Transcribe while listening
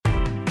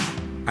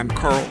I'm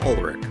Carl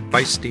Ulrich,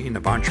 Vice Dean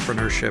of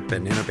Entrepreneurship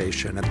and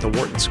Innovation at the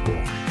Wharton School,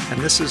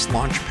 and this is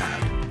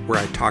Launchpad, where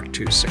I talk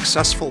to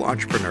successful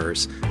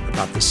entrepreneurs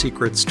about the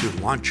secrets to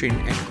launching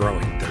and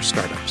growing their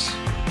startups.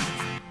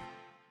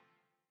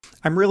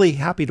 I'm really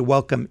happy to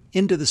welcome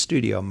into the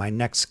studio my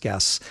next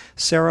guests,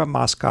 Sarah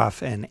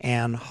Moskoff and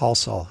Ann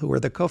Halsall, who are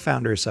the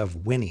co-founders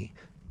of Winnie.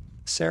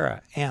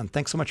 Sarah, Ann,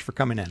 thanks so much for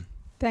coming in.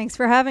 Thanks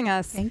for having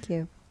us. Thank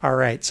you. All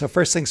right. So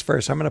first things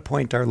first, I'm going to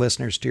point our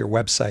listeners to your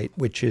website,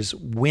 which is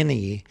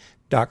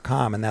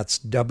winnie.com, and that's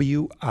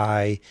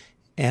WINNIE.com,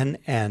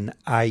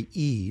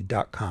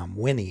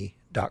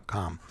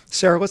 winnie.com.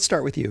 Sarah, let's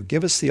start with you.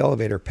 Give us the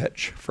elevator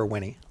pitch for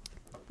Winnie.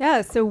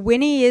 Yeah, so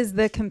Winnie is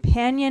the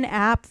companion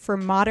app for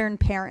modern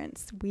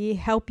parents. We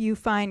help you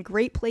find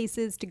great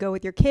places to go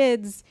with your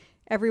kids,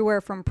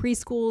 everywhere from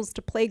preschools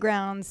to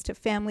playgrounds to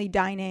family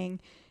dining.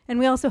 And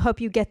we also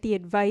help you get the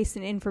advice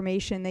and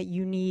information that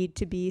you need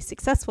to be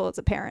successful as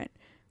a parent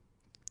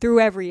through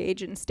every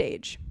age and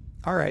stage.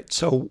 All right.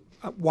 So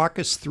walk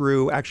us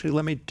through, actually,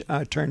 let me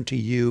turn to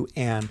you,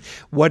 Ann.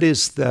 What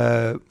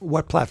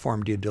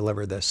platform do you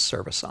deliver this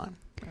service on?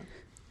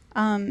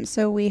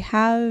 So we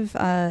have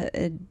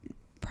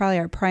probably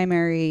our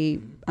primary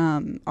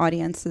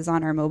audience is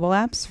on our mobile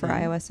apps for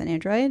iOS and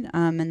Android.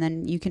 And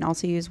then you can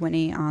also use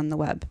Winnie on the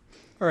web.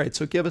 All right.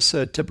 So give us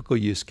a typical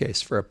use case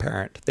for a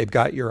parent. They've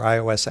got your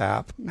iOS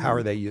app. How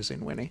are they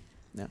using Winnie?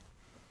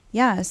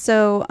 Yeah.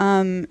 So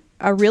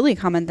a really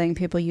common thing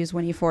people use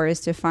Winnie for is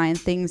to find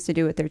things to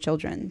do with their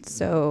children.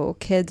 So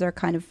kids are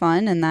kind of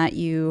fun in that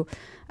you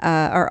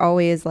are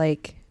always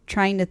like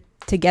trying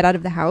to get out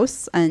of the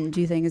house and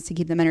do things to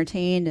keep them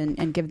entertained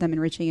and give them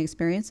enriching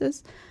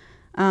experiences.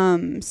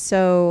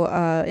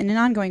 So in an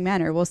ongoing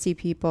manner, we'll see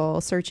people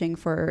searching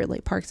for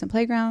like parks and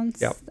playgrounds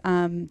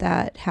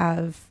that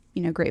have,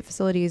 great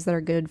facilities that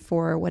are good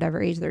for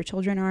whatever age their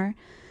children are.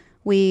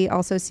 We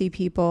also see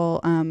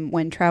people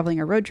when traveling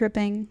or road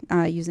tripping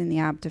using the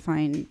app to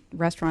find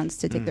restaurants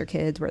to take their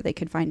kids where they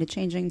could find a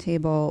changing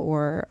table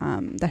or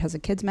that has a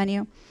kids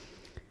menu.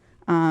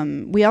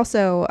 We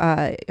also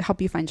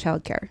help you find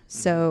childcare.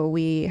 So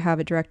we have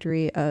a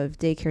directory of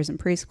daycares and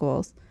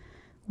preschools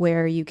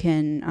where you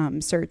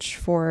can search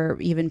for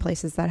even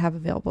places that have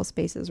available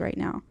spaces right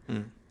now.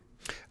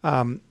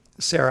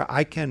 Sarah,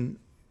 I can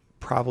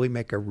probably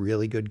make a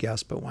really good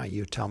guess, but why don't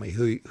you tell me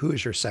who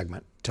is your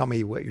segment? Tell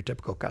me what your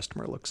typical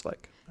customer looks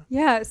like.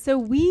 Yeah, so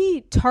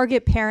we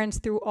target parents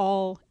through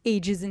all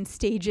ages and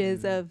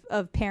stages of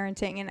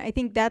parenting. And I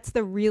think that's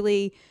the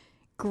really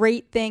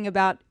great thing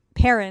about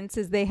parents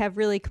is they have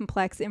really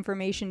complex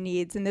information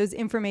needs, and those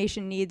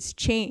information needs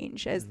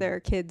change as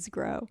their kids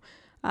grow.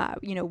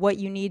 What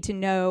you need to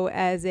know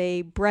as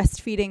a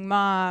breastfeeding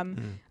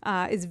mom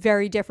is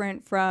very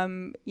different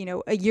from,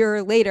 a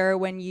year later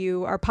when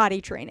you are potty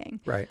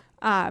training. Right.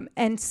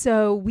 And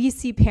so we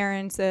see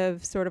parents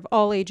of sort of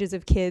all ages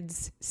of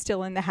kids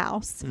still in the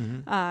house.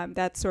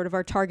 That's sort of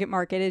our target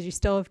market is you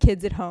still have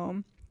kids at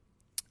home.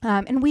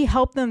 And we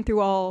help them through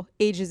all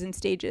ages and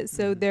stages.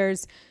 So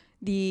there's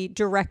the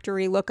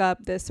directory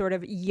lookup, the sort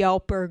of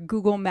Yelp or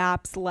Google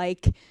Maps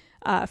like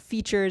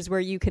features where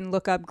you can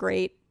look up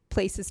great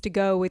places to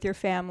go with your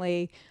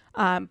family.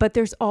 But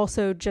there's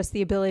also just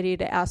the ability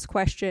to ask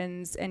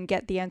questions and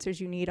get the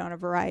answers you need on a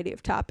variety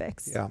of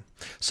topics. Yeah.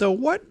 So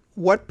what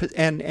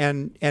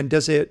and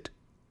does it,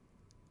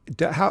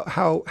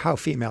 how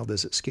female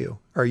does it skew?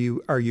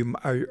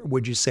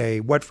 Would you say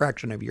what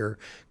fraction of your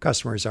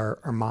customers are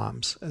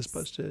moms as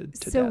opposed to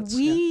dads? So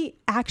we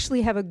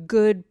actually have a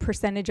good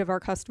percentage of our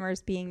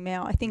customers being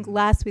male. I think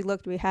last we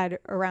looked, we had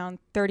around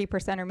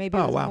 30% or maybe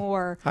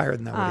more. Higher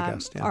than that would have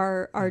guessed. Yeah.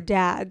 Are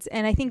dads.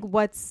 And I think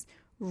what's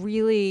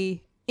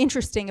really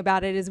interesting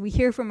about it is we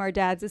hear from our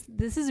dads,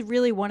 this is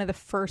really one of the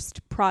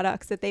first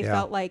products that they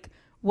felt like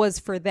was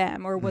for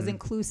them or was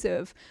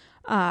inclusive.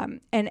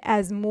 And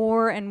as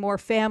more and more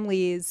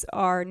families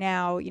are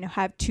now,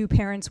 have two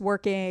parents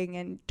working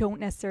and don't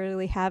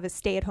necessarily have a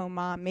stay-at-home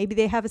mom, maybe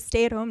they have a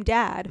stay-at-home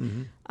dad.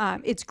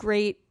 It's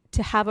great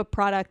to have a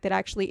product that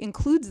actually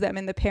includes them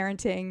in the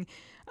parenting,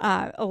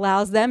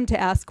 allows them to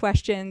ask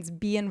questions,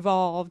 be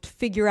involved,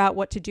 figure out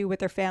what to do with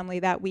their family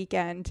that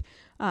weekend.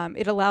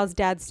 It allows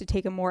dads to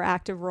take a more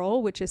active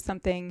role, which is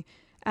something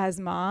as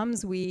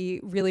moms we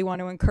really want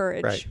to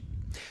encourage. Right.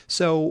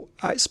 So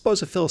I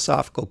suppose a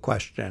philosophical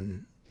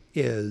question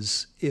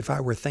is, if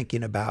I were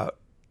thinking about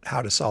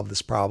how to solve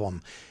this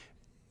problem,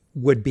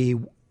 would be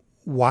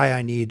why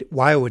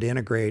I would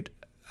integrate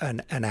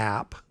an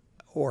app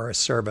or a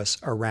service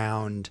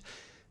around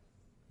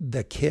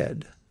the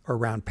kid,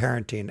 around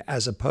parenting,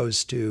 as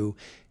opposed to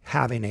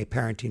having a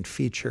parenting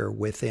feature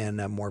within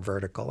a more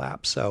vertical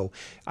app. So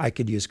I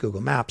could use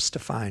Google Maps to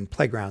find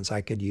playgrounds.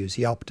 I could use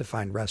Yelp to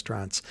find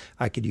restaurants.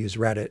 I could use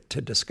Reddit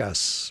to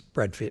discuss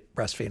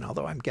breastfeeding,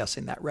 although I'm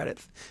guessing that Reddit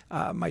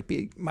might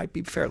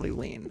be fairly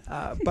lean.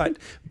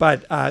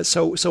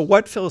 So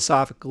what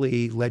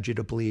philosophically led you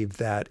to believe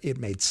that it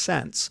made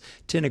sense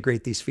to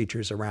integrate these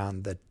features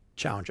around the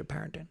challenge of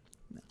parenting?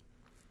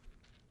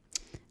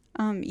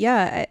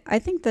 I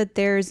think that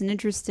there's an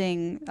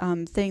interesting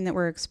thing that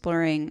we're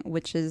exploring,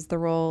 which is the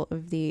role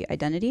of the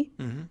identity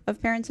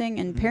of parenting.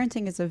 And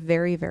parenting is a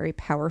very, very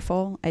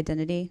powerful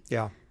identity.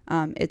 Yeah.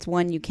 It's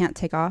one you can't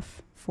take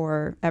off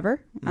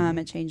forever.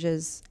 It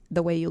changes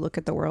the way you look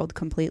at the world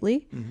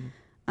completely.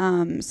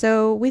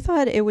 So we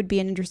thought it would be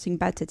an interesting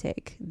bet to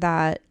take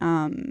that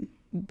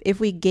if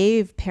we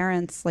gave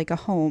parents like a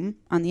home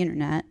on the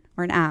internet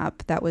or an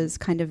app that was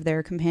kind of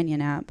their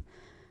companion app,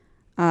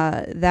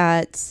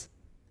 that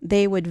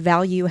they would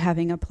value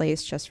having a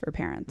place just for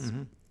parents.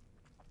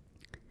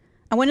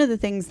 And one of the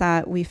things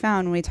that we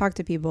found when we talked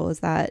to people is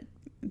that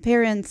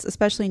parents,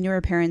 especially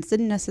newer parents,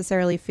 didn't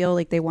necessarily feel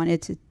like they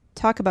wanted to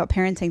talk about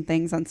parenting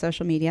things on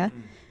social media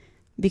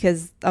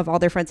because of all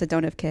their friends that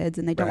don't have kids,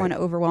 and they don't want to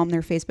overwhelm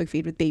their Facebook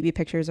feed with baby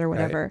pictures or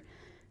whatever.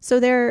 So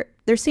there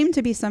seemed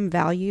to be some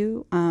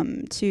value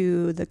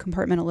to the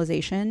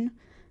compartmentalization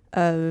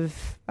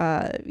of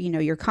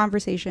your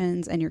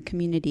conversations and your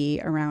community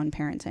around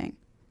parenting.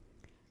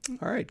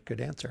 All right,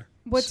 good answer.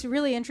 What's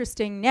really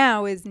interesting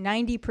now is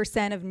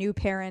 90% of new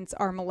parents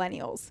are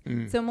millennials.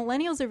 So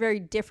millennials are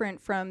very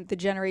different from the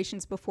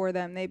generations before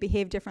them. They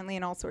behave differently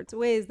in all sorts of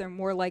ways. They're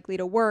more likely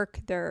to work.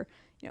 They're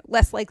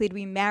less likely to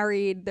be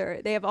married.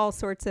 They have all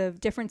sorts of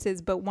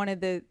differences. But one of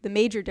the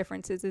major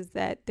differences is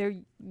that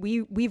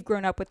we've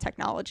grown up with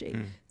technology.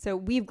 So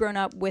we've grown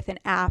up with an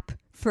app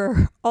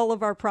for all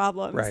of our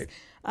problems. Right.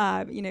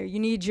 You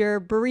need your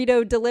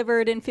burrito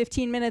delivered in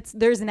 15 minutes.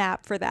 There's an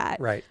app for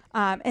that. Right.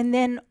 And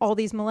then all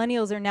these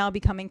millennials are now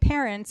becoming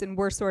parents, and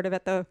we're sort of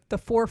at the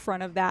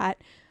forefront of that.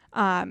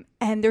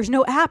 And there's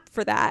no app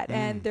for that.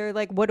 And they're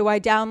like, what do I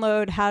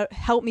download?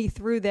 Help me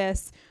through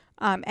this.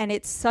 And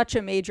it's such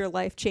a major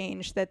life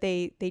change that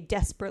they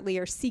desperately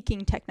are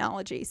seeking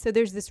technology. So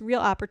there's this real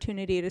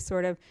opportunity to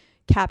sort of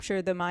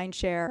capture the mind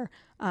share,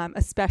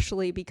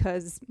 especially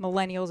because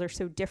millennials are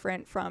so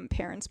different from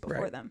parents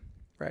before them.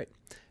 Right.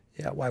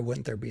 Yeah. Why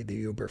wouldn't there be the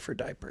Uber for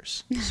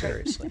diapers?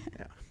 Seriously.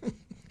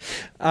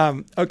 Yeah.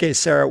 Okay,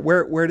 Sarah,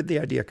 where did the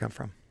idea come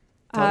from?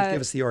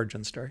 Give us the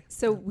origin story.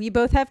 So we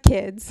both have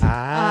kids.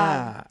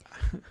 And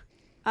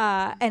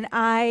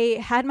I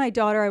had my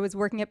daughter. I was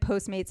working at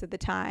Postmates at the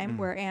time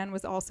where Anne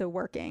was also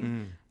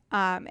working.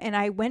 And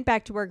I went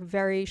back to work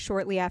very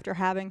shortly after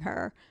having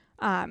her.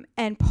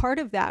 And part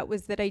of that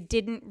was that I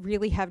didn't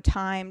really have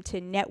time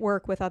to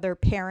network with other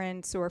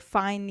parents or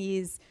find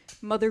these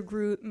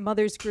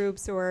mothers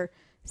groups or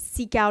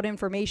seek out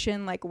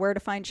information like where to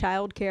find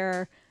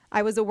childcare.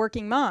 I was a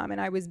working mom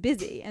and I was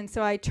busy. And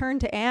so I turned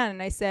to Anne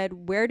and I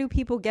said, where do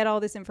people get all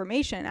this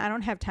information? I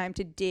don't have time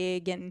to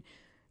dig and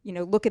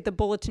look at the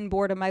bulletin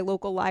board of my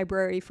local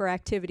library for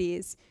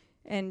activities.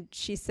 And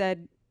she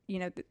said,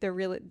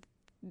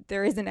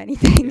 there isn't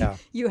anything. Yeah.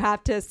 You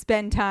have to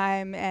spend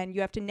time and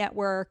you have to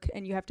network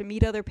and you have to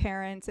meet other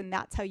parents, and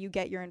that's how you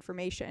get your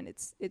information.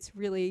 It's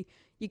really,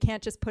 you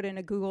can't just put in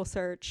a Google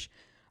search.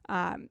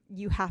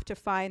 You have to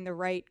find the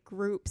right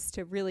groups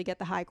to really get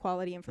the high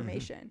quality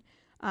information.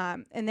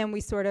 And then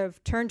we sort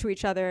of turned to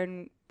each other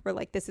and we're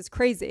like, this is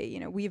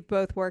crazy. We've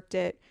both worked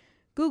at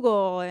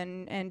Google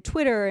and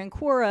Twitter and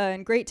Quora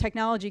and great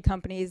technology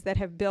companies that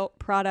have built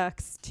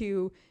products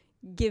to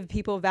give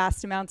people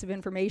vast amounts of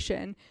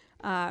information.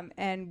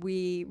 And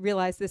we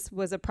realized this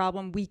was a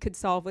problem we could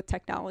solve with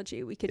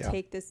technology. We could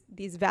take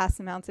these vast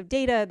amounts of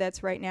data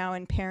that's right now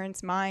in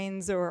parents'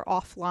 minds or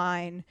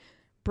offline,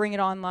 bring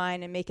it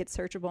online and make it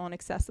searchable and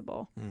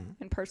accessible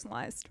and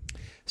personalized.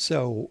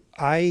 So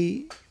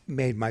I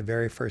made my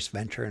very first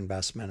venture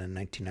investment in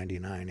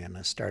 1999 in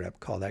a startup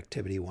called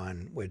Activity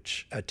One,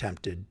 which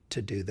attempted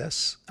to do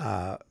this.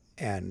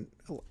 And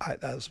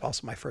that was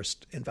also my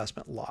first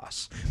investment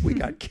loss. We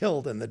got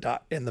killed in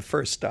the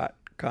first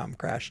 .com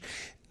crash.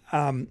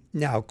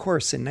 Now, of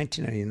course, in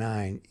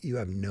 1999, you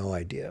have no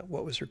idea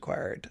what was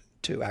required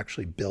to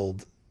actually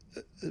build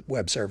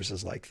web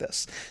services like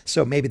this.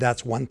 So maybe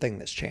that's one thing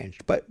that's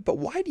changed. But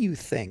why do you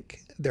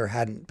think there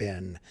hadn't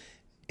been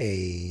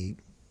a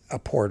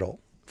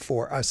portal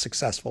for a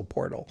successful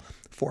portal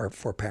for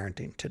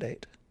parenting to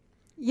date?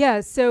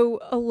 Yeah, so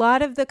a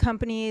lot of the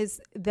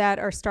companies that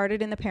are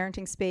started in the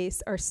parenting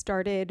space are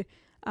started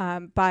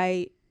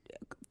by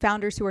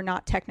founders who are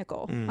not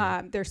technical.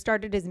 They're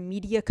started as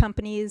media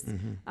companies.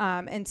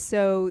 And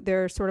so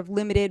they're sort of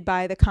limited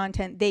by the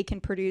content they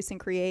can produce and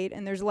create.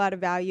 And there's a lot of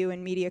value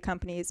in media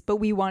companies, but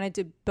we wanted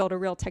to build a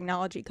real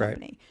technology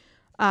company.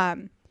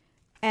 Right.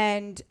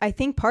 And I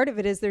think part of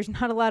it is there's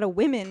not a lot of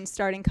women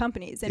starting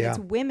companies, and it's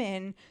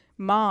women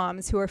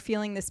moms who are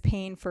feeling this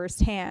pain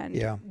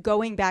firsthand,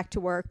 going back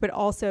to work, but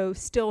also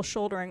still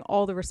shouldering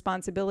all the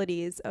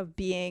responsibilities of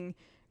being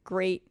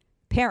great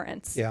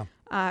parents.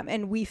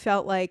 And we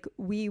felt like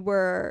we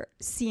were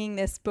seeing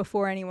this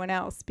before anyone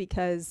else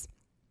because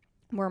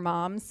we're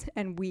moms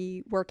and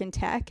we work in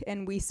tech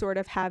and we sort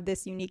of have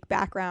this unique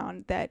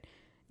background that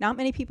not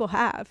many people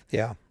have.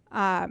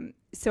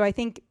 so I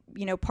think,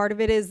 part of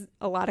it is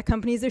a lot of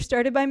companies are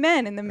started by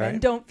men, and the men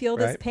don't feel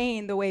this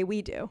pain the way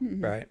we do.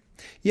 Mm-hmm. Right.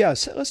 Yeah.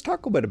 So let's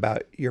talk a little bit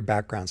about your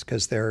backgrounds,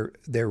 because they're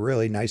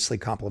really nicely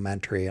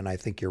complementary. And I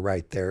think you're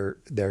right.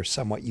 They're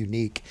somewhat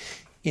unique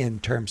in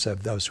terms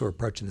of those who are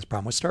approaching this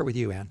problem. Let's start with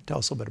you, Anne. Tell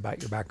us a little bit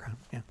about your background.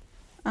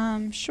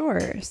 Yeah.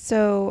 Sure.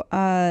 So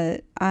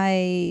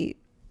I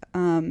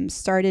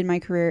started my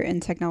career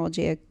in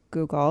technology at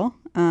Google.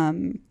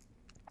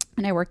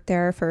 And I worked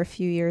there for a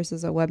few years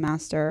as a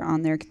webmaster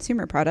on their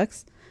consumer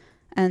products.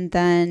 And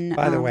then...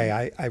 By the way,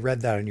 I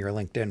read that on your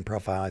LinkedIn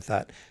profile. I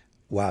thought,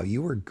 wow,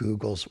 you were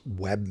Google's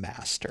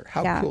webmaster.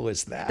 How cool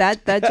is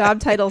that? That job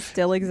title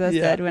still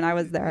existed when I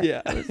was there.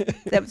 Yeah.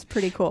 That was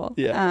pretty cool.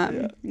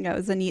 Yeah. It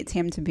was a neat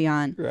team to be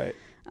on. Right.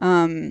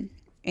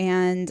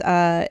 And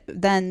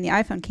then the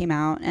iPhone came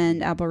out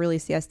and Apple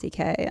released the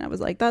SDK, and I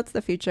was like, that's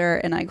the future.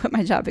 And I quit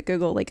my job at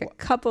Google like a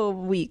couple of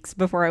weeks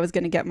before I was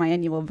going to get my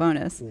annual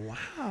bonus.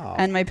 Wow.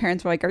 And my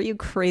parents were like, are you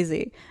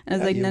crazy? And I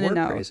was like,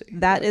 no. Crazy.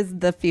 That is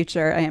the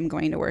future. I am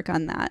going to work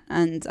on that.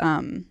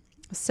 And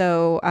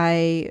so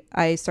I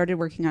started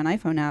working on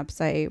iPhone apps.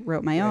 I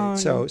wrote my own.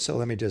 So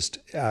let me just,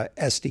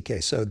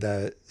 SDK, so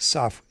the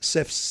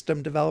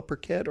system developer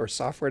kit or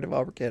software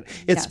developer kit.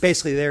 It's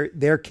basically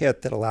their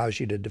kit that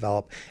allows you to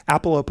develop.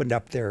 Apple opened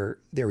up their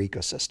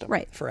ecosystem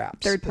for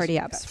apps. Third-party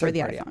apps for the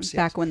iPhone,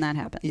 back when that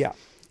happened. Yeah.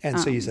 And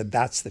so you said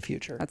that's the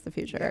future. That's the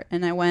future. Yeah.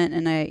 And I went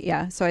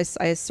and so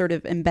I sort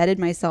of embedded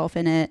myself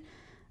in it.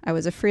 I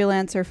was a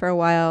freelancer for a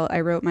while.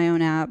 I wrote my own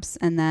apps,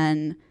 and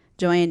then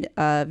joined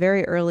a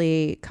very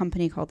early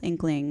company called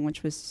Inkling,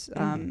 which was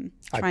I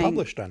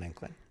published on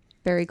Inkling.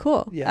 Very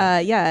cool. Yeah.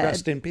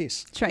 Rest in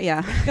peace.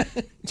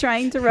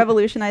 Trying to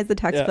revolutionize the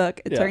textbook.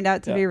 It turned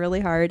out to be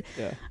really hard.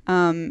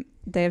 Yeah.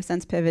 They have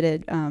since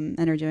pivoted and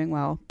are doing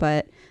well,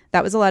 but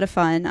that was a lot of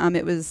fun.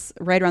 It was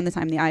right around the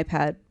time the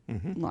iPad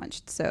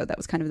launched, so that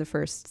was kind of the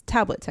first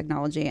tablet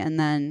technology. And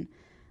then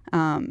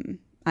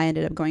I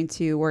ended up going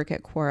to work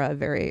at Quora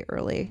very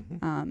early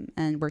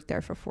and worked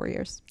there for 4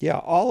 years. Yeah,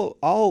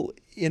 all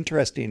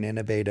interesting,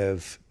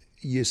 innovative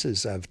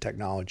uses of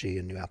technology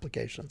and new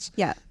applications.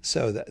 Yeah.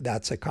 So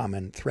that's a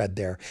common thread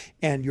there.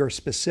 And your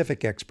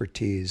specific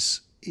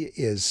expertise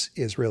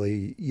is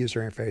really user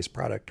interface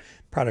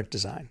product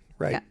design,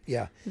 right?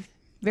 Yeah.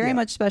 Very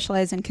much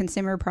specialized in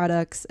consumer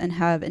products and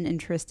have an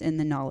interest in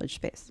the knowledge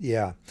space.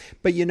 Yeah.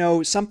 But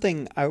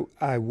something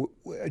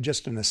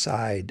just an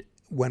aside,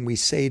 when we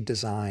say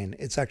design,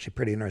 it's actually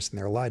pretty interesting.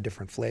 There are a lot of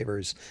different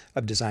flavors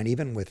of design,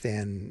 even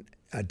within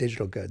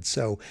digital goods.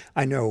 So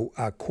I know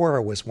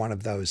Quora was one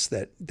of those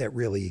that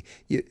really,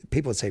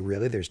 people would say,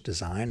 really, there's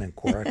design in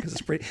Quora? Because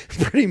it's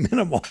pretty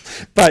minimal.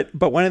 But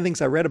one of the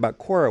things I read about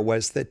Quora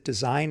was that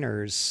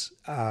designers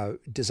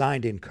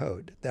designed in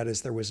code. That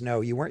is,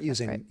 you weren't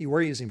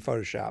using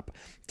Photoshop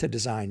to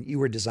design. You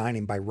were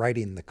designing by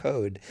writing the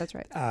code. That's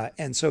right.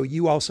 And so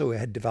you also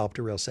had developed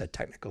a real set of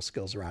technical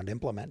skills around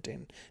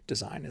implementing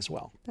design as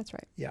well. That's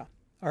right. Yeah.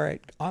 All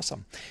right.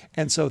 Awesome.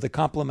 And so the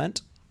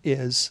complement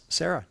is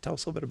Sarah. Tell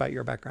us a little bit about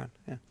your background.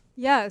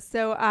 Yeah,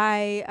 so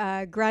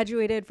I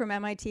graduated from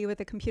MIT with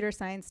a computer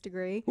science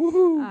degree.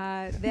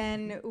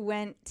 Then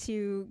went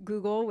to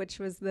Google, which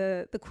was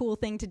the cool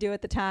thing to do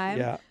at the time.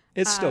 Yeah,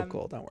 it's still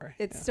cool. Don't worry.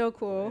 It's still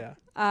cool.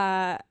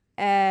 Yeah.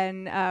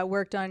 And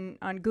worked on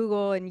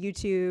Google and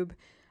YouTube,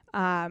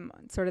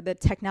 sort of the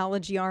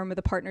technology arm of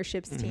the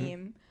partnerships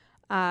team.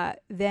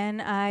 Then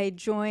I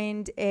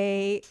joined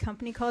a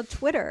company called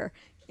Twitter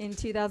in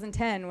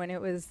 2010 when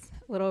it was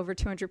a little over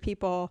 200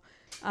 people,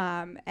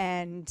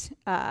 and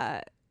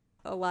a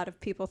lot of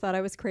people thought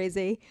I was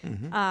crazy.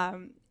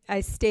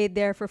 I stayed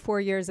there for 4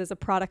 years as a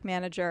product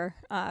manager,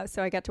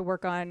 so I got to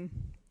work on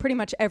pretty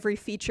much every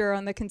feature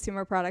on the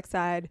consumer product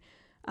side.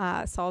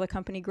 Saw the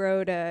company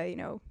grow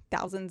to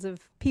thousands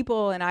of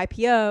people, and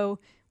IPO.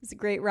 It was a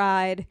great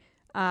ride.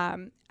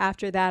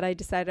 After that, I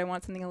decided I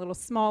want something a little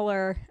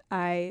smaller.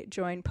 I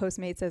joined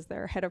Postmates as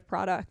their head of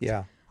product.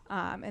 Yeah.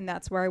 And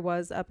that's where I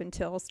was up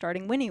until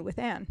starting Winnie with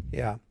Anne.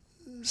 Yeah.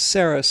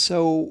 Sarah,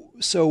 so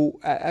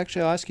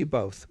actually I'll ask you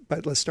both,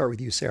 but let's start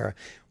with you, Sarah.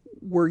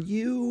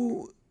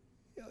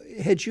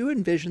 Had you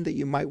envisioned that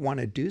you might want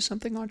to do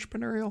something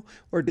entrepreneurial,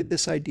 or did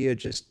this idea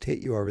just hit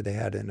you over the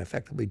head and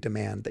effectively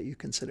demand that you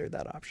consider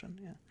that option?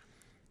 Yeah.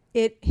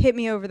 It hit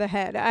me over the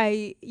head.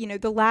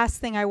 The last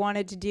thing I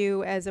wanted to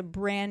do as a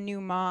brand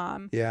new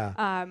mom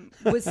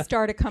was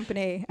start a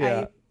company.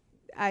 Yeah.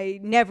 I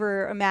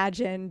never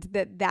imagined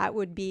that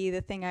would be the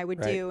thing I would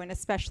do, and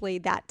especially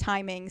that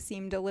timing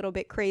seemed a little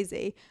bit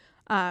crazy.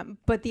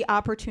 But the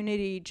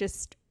opportunity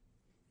just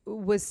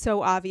was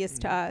so obvious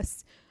to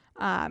us.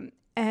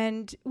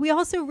 And we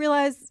also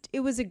realized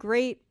it was a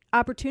great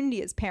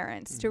opportunity as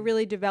parents to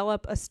really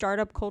develop a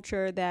startup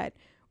culture that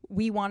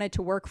we wanted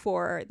to work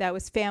for, that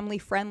was family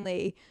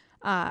friendly,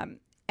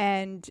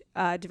 and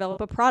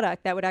develop a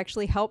product that would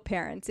actually help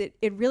parents.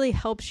 It really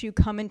helps you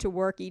come into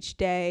work each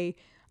day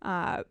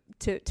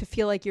to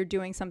feel like you're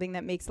doing something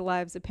that makes the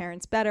lives of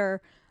parents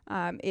better.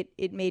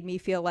 It made me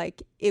feel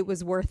like it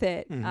was worth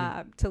it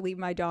to leave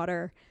my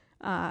daughter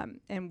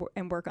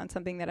and work on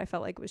something that I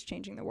felt like was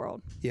changing the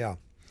world. Yeah.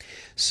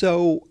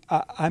 So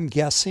I'm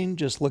guessing,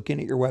 just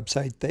looking at your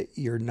website, that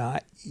you're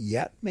not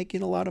yet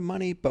making a lot of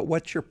money, but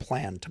what's your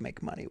plan to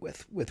make money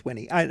with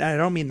Winnie? I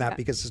don't mean that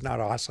because it's not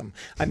awesome.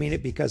 I mean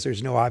it because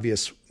there's no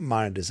obvious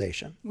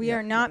monetization. We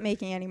are not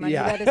making any money.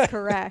 That is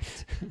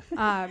correct.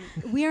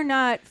 We are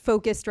not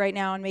focused right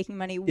now on making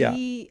money.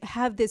 We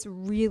have this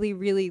really,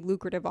 really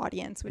lucrative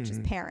audience, which is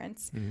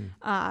parents.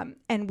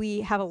 And we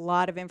have a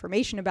lot of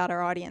information about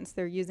our audience.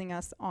 They're using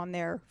us on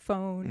their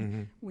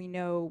phone. We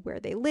know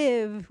where they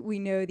live. We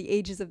know the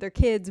ages of their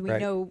kids. We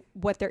know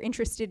what they're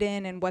interested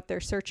in and what they're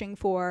searching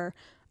for.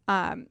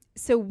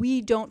 So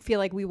we don't feel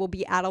like we will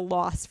be at a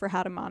loss for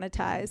how to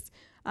monetize.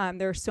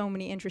 There are so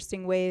many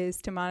interesting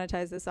ways to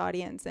monetize this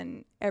audience,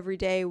 and every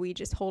day we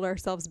just hold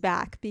ourselves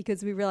back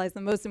because we realize the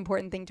most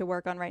important thing to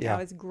work on right now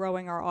is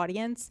growing our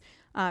audience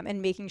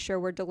and making sure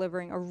we're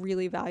delivering a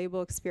really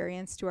valuable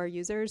experience to our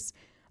users,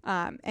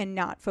 and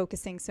not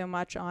focusing so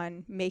much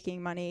on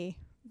making money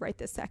right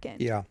this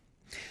second. Yeah.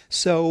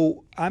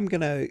 So I'm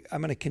gonna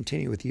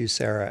continue with you,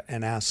 Sarah,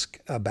 and ask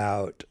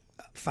about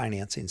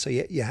financing. So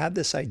you had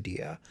this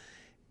idea.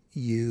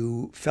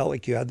 You felt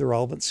like you had the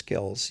relevant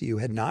skills. You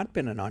had not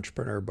been an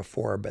entrepreneur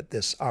before, but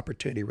this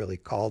opportunity really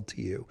called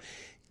to you,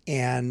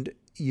 and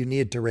you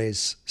needed to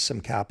raise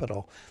some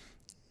capital.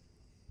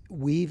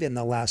 We've, in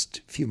the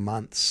last few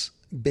months,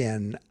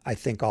 been, I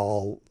think,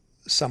 all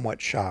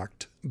somewhat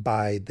shocked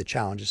by the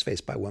challenges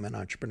faced by women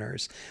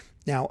entrepreneurs.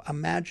 Now,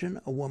 imagine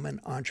a woman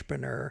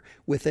entrepreneur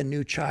with a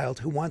new child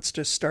who wants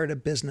to start a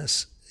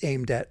business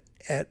aimed at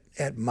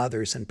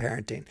mothers and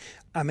parenting.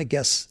 I'm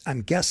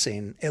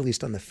guessing, at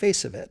least on the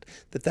face of it,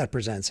 that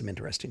presents some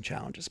interesting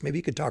challenges. Maybe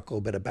you could talk a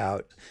little bit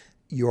about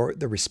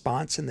the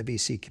response in the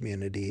VC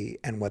community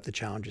and what the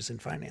challenges in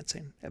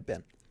financing have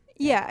been.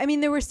 Yeah, I mean,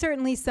 there were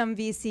certainly some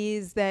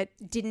VCs that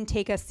didn't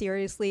take us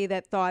seriously,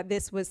 that thought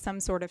this was some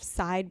sort of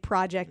side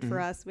project for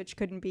us, which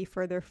couldn't be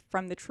further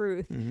from the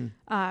truth.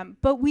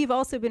 But we've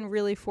also been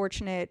really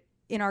fortunate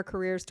in our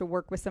careers to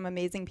work with some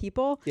amazing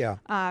people. Yeah.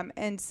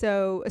 And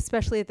so,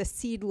 especially at the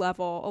seed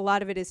level, a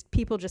lot of it is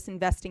people just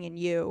investing in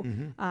you.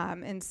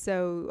 And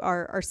so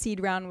our seed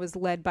round was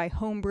led by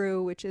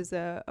Homebrew, which is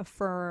a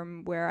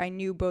firm where I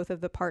knew both of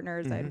the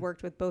partners. I had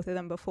worked with both of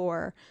them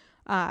before.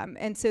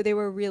 And so they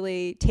were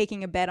really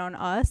taking a bet on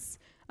us.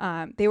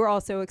 They were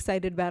also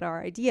excited about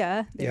our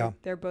idea.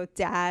 They're both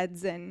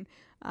dads, and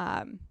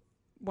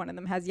one of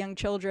them has young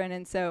children.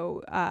 And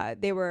so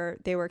they were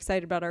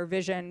excited about our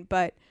vision,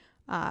 but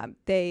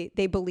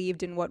they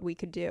believed in what we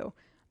could do.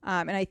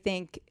 And I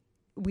think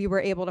we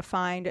were able to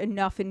find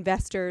enough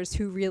investors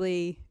who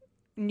really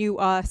knew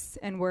us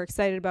and were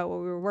excited about what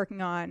we were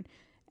working on.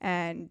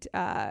 And,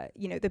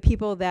 the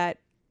people that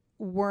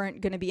weren't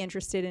going to be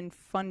interested in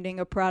funding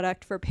a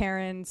product for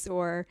parents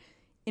or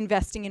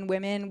investing in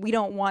women, we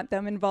don't want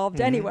them involved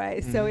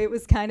anyway. So it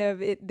was kind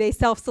of, they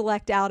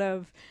self-select out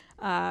of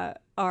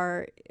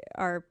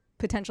our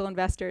potential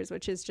investors,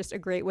 which is just a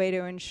great way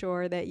to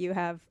ensure that you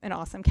have an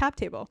awesome cap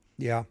table.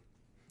 Yeah.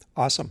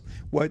 Awesome.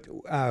 What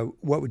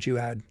would you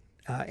add,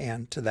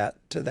 Anne, to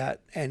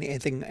that?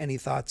 Any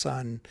thoughts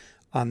on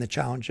the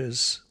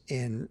challenges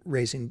in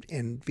raising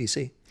in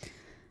VC?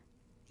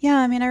 Yeah,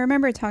 I mean, I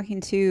remember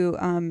talking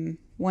to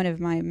one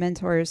of my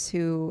mentors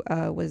who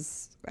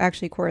was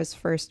actually Quora's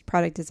first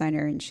product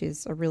designer, and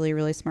she's a really,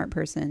 really smart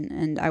person.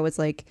 And I was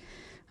like,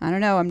 I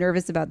don't know, I'm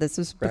nervous about this.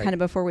 This was kind of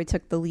before we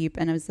took the leap.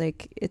 And I was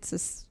like, it's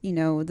this,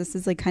 this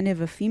is like kind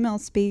of a female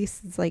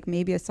space. It's like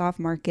maybe a soft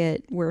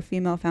market where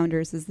female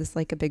founders is this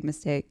like a big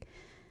mistake.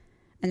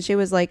 And she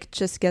was like,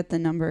 just get the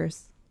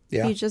numbers.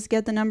 Yeah. If you just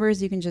get the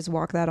numbers, you can just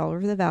walk that all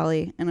over the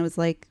valley. And I was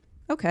like,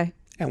 okay.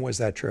 And was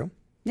that true?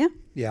 Yeah.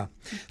 Yeah.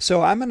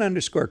 So I'm going to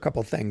underscore a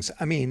couple of things.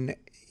 I mean,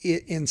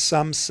 in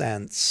some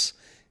sense,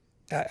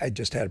 I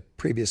just had a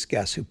previous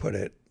guest who put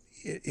it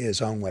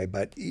his own way,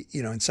 but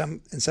in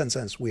some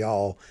sense, we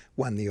all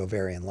won the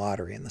ovarian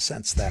lottery in the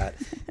sense that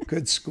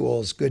good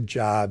schools, good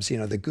jobs,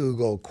 the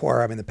Google,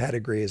 Quora, I mean, the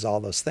pedigree is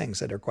all those things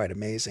that are quite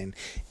amazing.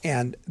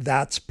 And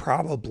that's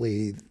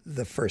probably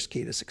the first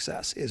key to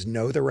success is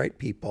know the right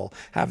people,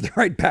 have the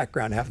right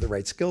background, have the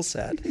right skill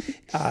set.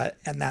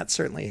 And that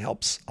certainly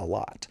helps a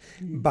lot.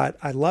 But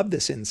I love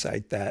this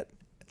insight that,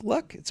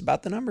 look, it's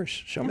about the numbers.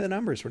 Show me the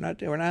numbers. We're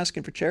not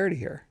asking for charity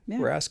here. Yeah.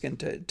 We're asking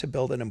to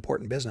build an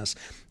important business.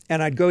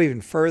 And I'd go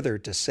even further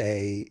to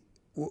say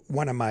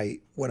one of my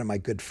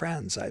good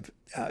friends that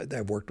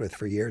I've worked with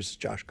for years,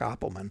 Josh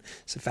Koppelman,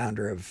 is the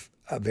founder of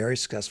a very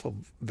successful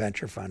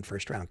venture fund,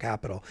 First Round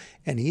Capital.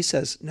 And he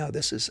says, no,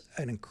 this is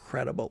an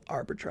incredible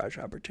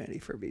arbitrage opportunity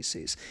for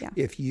VCs. Yeah.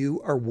 If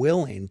you are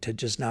willing to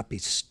just not be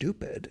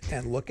stupid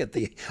and look at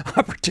the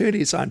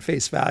opportunities on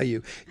face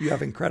value, you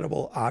have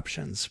incredible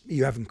options.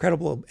 You have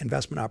incredible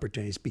investment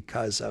opportunities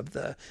because of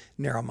the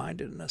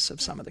narrow-mindedness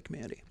of some of the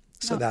community.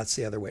 So that's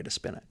the other way to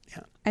spin it.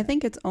 Yeah. I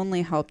think it's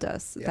only helped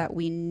us that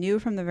we knew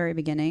from the very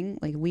beginning,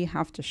 like we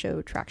have to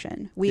show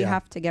traction. We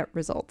have to get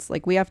results.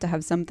 Like we have to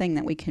have something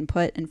that we can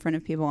put in front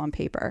of people on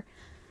paper.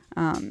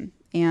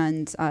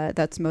 And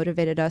that's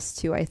motivated us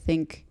to, I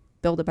think,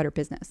 build a better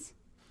business.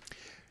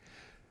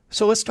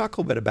 So let's talk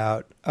a little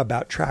bit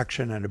about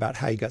traction and about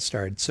how you got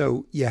started.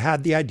 So you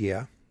had the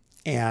idea,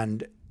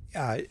 and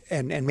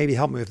maybe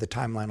help me with the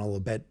timeline a little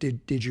bit.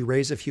 Did you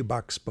raise a few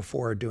bucks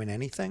before doing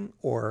anything,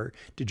 or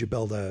did you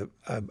build a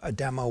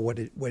demo? What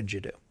did you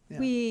do? Yeah.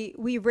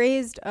 We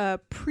raised a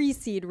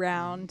pre-seed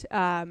round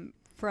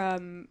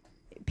from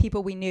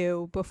people we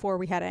knew before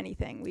we had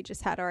anything. We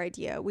just had our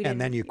idea. And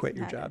then you quit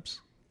your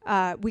jobs.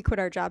 We quit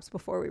our jobs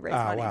before we raised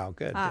money. Oh, wow,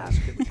 good.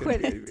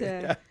 Quit it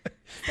to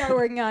start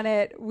working on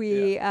it.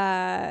 We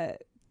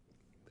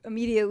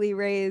immediately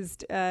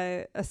raised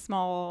a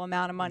small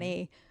amount of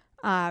money,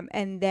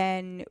 and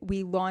then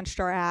we launched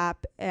our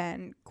app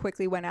and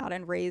quickly went out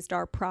and raised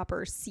our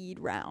proper seed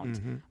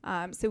round.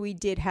 So we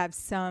did have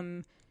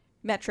some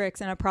metrics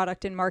and a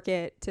product in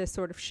market to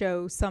sort of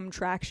show some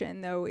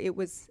traction, though it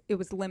was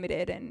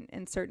limited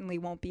and certainly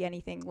won't be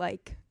anything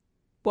like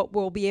what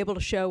we'll be able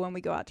to show when we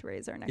go out to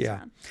raise our next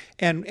round.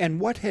 And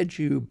what had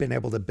you been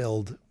able to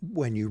build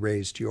when you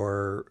raised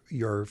your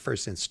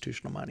first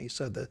institutional money?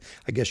 So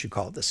I guess you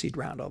call it the seed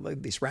round. Although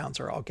these rounds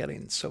are all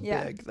getting so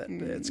big that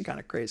it's kind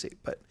of crazy.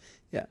 But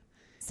yeah.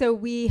 So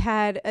we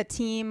had a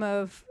team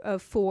of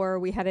 4.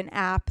 We had an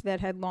app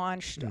that had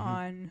launched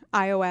on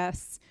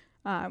iOS.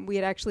 We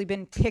had actually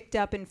been picked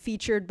up and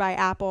featured by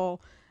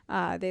Apple.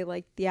 They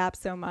liked the app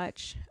so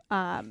much.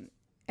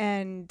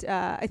 And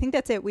I think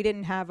that's it. We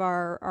didn't have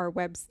our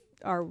web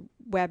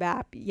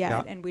app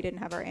yet, and we didn't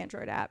have our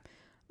Android app.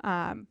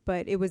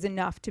 But it was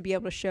enough to be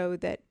able to show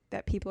that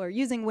people are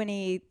using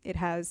Winnie. It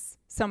has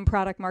some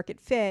product market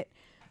fit,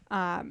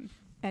 and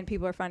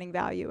people are finding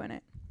value in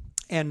it.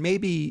 And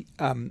maybe,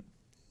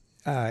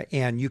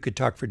 Anne, you could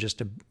talk for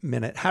just a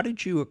minute. How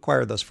did you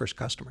acquire those first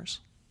customers?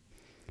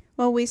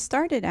 Well, we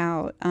started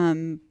out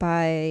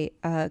by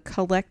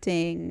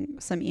collecting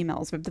some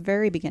emails at the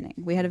very beginning.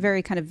 We had a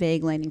very kind of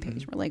vague landing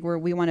page where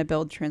we want to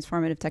build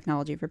transformative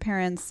technology for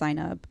parents, sign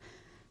up.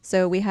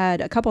 So we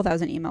had a couple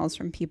thousand emails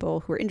from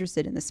people who were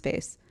interested in this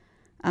space.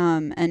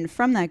 And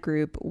from that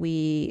group,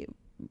 we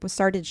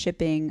started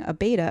shipping a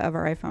beta of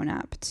our iPhone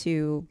app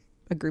to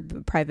a group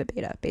of private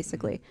beta,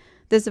 basically.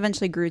 This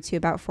eventually grew to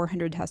about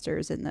 400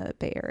 testers in the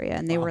Bay Area,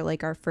 and they were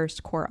like our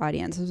first core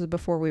audience. This was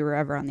before we were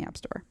ever on the App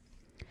Store.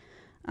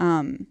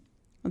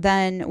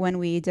 Then when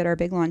we did our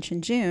big launch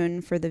in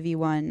June for the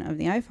V1 of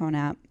the iPhone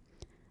app,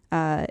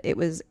 it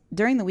was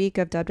during the week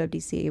of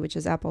WWDC, which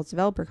is Apple's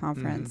developer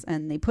conference,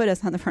 and they put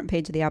us on the front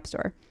page of the App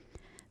Store.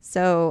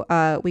 So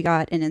we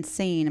got an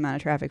insane amount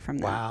of traffic from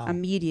that.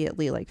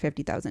 Immediately, like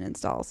 50,000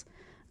 installs.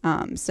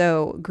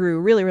 So grew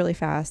really, really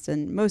fast,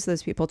 and most of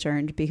those people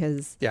churned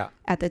because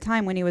at the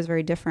time when it was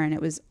very different,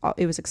 it was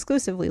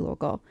exclusively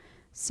local.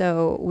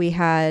 So we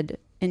had,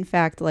 in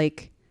fact,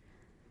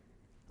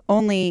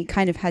 only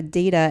kind of had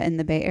data in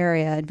the Bay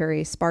Area and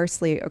very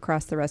sparsely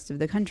across the rest of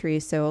the country.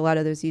 So a lot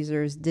of those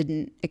users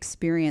didn't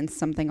experience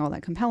something all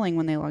that compelling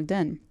when they logged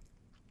in.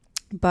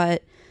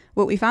 But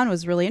what we found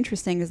was really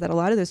interesting is that a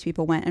lot of those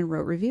people went and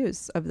wrote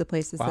reviews of the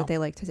places that they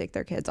like to take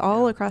their kids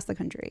all across the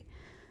country.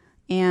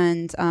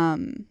 And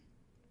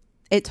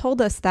it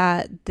told us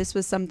that this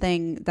was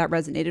something that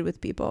resonated with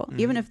people,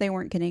 even if they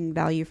weren't getting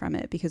value from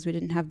it because we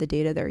didn't have the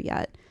data there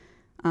yet.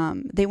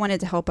 They wanted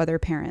to help other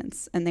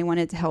parents, and they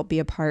wanted to help be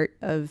a part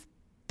of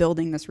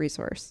building this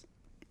resource.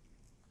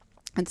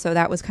 And so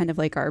that was kind of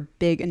like our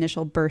big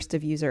initial burst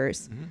of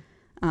users.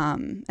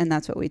 And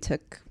that's what we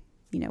took,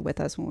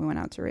 with us when we went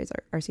out to raise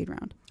our seed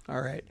round.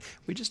 All right.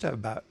 We just have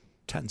about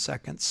 10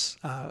 seconds,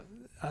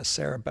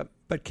 Sarah, but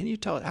can you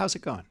tell it, how's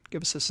it going?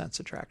 Give us a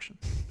sense of traction.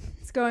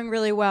 It's going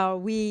really well.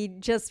 We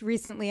just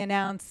recently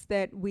announced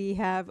that we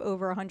have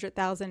over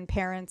 100,000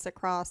 parents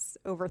across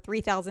over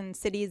 3,000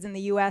 cities in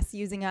the U.S.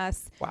 using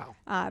us. Wow.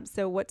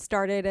 So what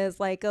started as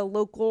like a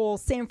local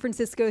San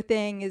Francisco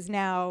thing is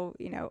now,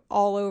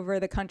 all over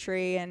the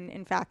country. And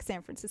in fact,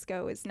 San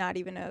Francisco is not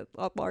even a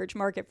large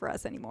market for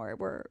us anymore.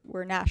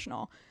 We're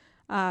national.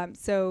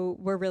 So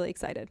we're really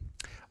excited.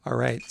 All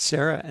right.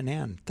 Sarah and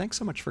Anne, thanks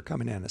so much for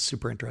coming in. A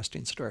super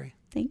interesting story.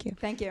 Thank you.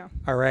 Thank you.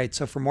 All right.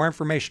 So for more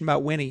information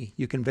about Winnie,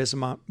 you can visit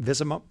them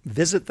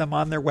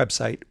on their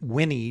website,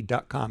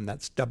 winnie.com.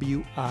 That's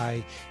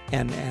WINNIE.com.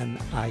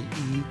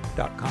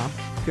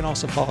 You can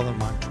also follow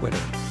them on Twitter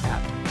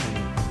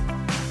 @Winnie.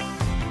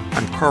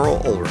 I'm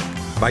Carl Ulrich,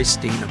 Vice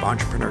Dean of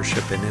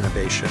Entrepreneurship and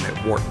Innovation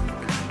at Wharton.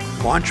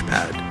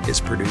 Launchpad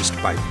is produced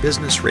by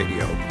Business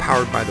Radio,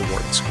 powered by the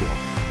Wharton School,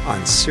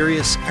 on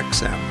Sirius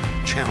XM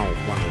Channel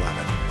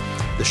 111.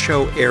 The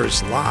show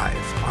airs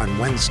live on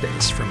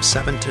Wednesdays from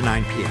 7 to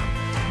 9 p.m.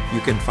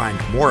 You can find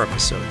more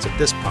episodes of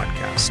this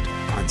podcast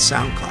on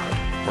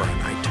SoundCloud or on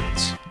iTunes.